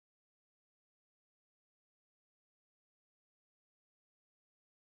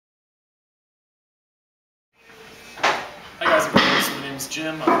name's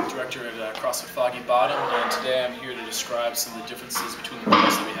Jim. I'm the director at CrossFit Foggy Bottom, and today I'm here to describe some of the differences between the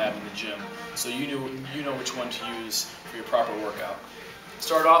bars that we have in the gym, so you know which one to use for your proper workout.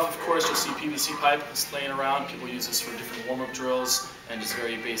 Start off, of course, you'll see PVC pipe just laying around. People use this for different warm-up drills and just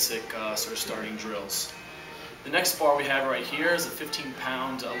very basic sort of starting drills. The next bar we have right here is a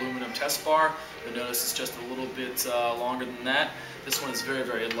 15-pound aluminum test bar. You'll notice it's just a little bit longer than that. This one is very,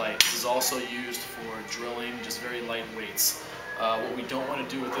 very light. This is also used for drilling, just very light weights. What we don't want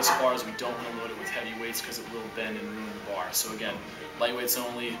to do with this bar is we don't want to load it with heavy weights because it will bend and ruin the bar. So again, light weights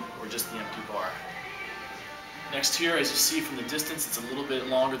only or just the empty bar. Next here, as you see from the distance, it's a little bit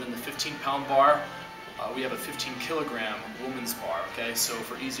longer than the 15-pound bar. We have a 15-kilogram woman's bar, okay? So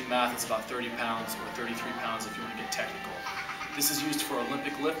for easy math, it's about 30 pounds or 33 pounds if you want to get technical. This is used for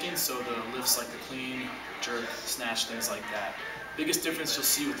Olympic lifting, so the lifts like the clean, jerk, snatch, things like that. Biggest difference you'll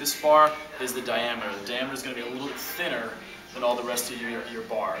see with this bar is the diameter. The diameter is going to be a little bit thinner than all the rest of your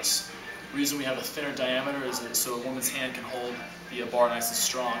bars. The reason we have a thinner diameter is so a woman's hand can hold the bar nice and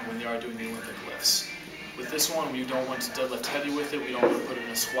strong when they are doing the Olympic lifts. With this one, we don't want to deadlift heavy with it, we don't want to put it in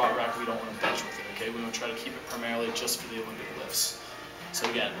a squat rack, we don't want to bench with it, okay? We want to try to keep it primarily just for the Olympic lifts. So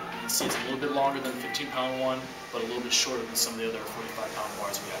again, you can see it's a little bit longer than the 15-pound one, but a little bit shorter than some of the other 45-pound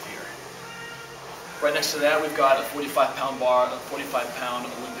bars we have here. Right next to that, we've got a 45-pound bar, a 45-pound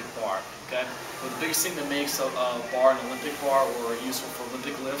Olympic bar, okay? Well, the biggest thing that makes a bar an Olympic bar or useful for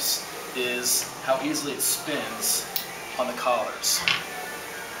Olympic lifts is how easily it spins on the collars.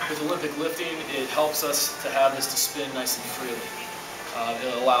 With Olympic lifting, it helps us to have this to spin nice and freely.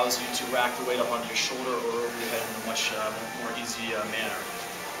 It allows you to rack the weight up onto your shoulder or over your head in a much more easy manner.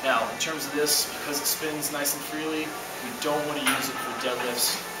 Now, in terms of this, because it spins nice and freely, we don't want to use it for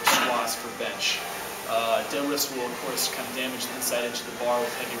deadlifts, for squats, for bench. Deadlifts will, of course, kind of damage the inside edge of the bar with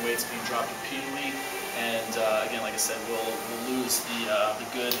heavy weights being dropped repeatedly, and again, like I said, we'll lose the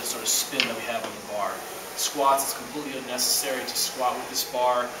good sort of spin that we have on the bar. Squats, it's completely unnecessary to squat with this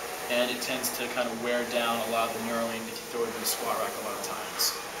bar, and it tends to kind of wear down a lot of the knurling if you throw it in the squat rack a lot of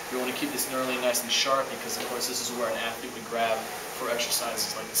times. You want to keep this knurling nice and sharp because, of course, this is where an athlete would grab for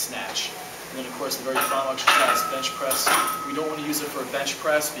exercises like the snatch. And then, of course, the very final exercise, bench press. We don't want to use it for a bench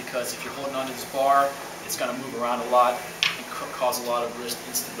press because if you're holding onto this bar, it's going to move around a lot and cause a lot of wrist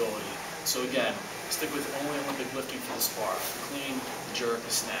instability. So again, stick with only Olympic lifting for this bar. The clean, the jerk, the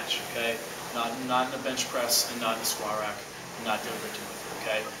snatch, okay? Not in the bench press and not in the squat rack, and not deadlifting with it,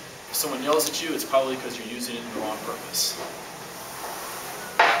 okay? If someone yells at you, it's probably because you're using it in the wrong purpose.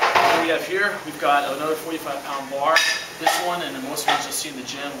 What we have here, we've got another 45-pound bar. This one and most ones you'll see in the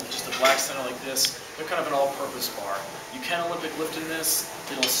gym with just a black center like this, they're kind of an all-purpose bar. You can Olympic lift in this,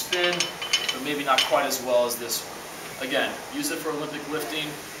 it'll spin, but maybe not quite as well as this one. Again, use it for Olympic lifting.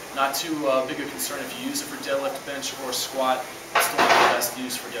 Not too big a concern if you use it for deadlift, bench, or squat. It's still not the best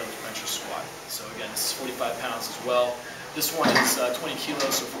use for deadlift, bench, or squat. So again, this is 45 pounds as well. This one is 20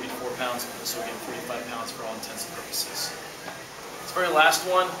 kilos, so 44 pounds. So again, 45 pounds for all intents and purposes. This very last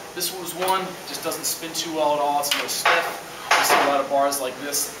one, this was one, just doesn't spin too well at all. It's a little stiff. You see a lot of bars like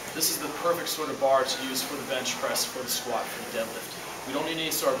this. This is the perfect sort of bar to use for the bench press, for the squat, for the deadlift. We don't need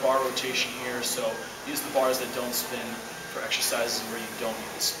any sort of bar rotation here, so use the bars that don't spin for exercises where you don't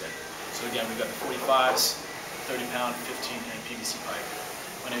need to spin. So again, we've got the 45s, 30-pound, 15, and PVC pipe.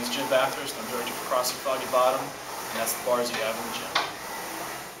 My name is Jim Bathurst. I'm director for CrossFit Foggy Bottom, and that's the bars you have in the gym.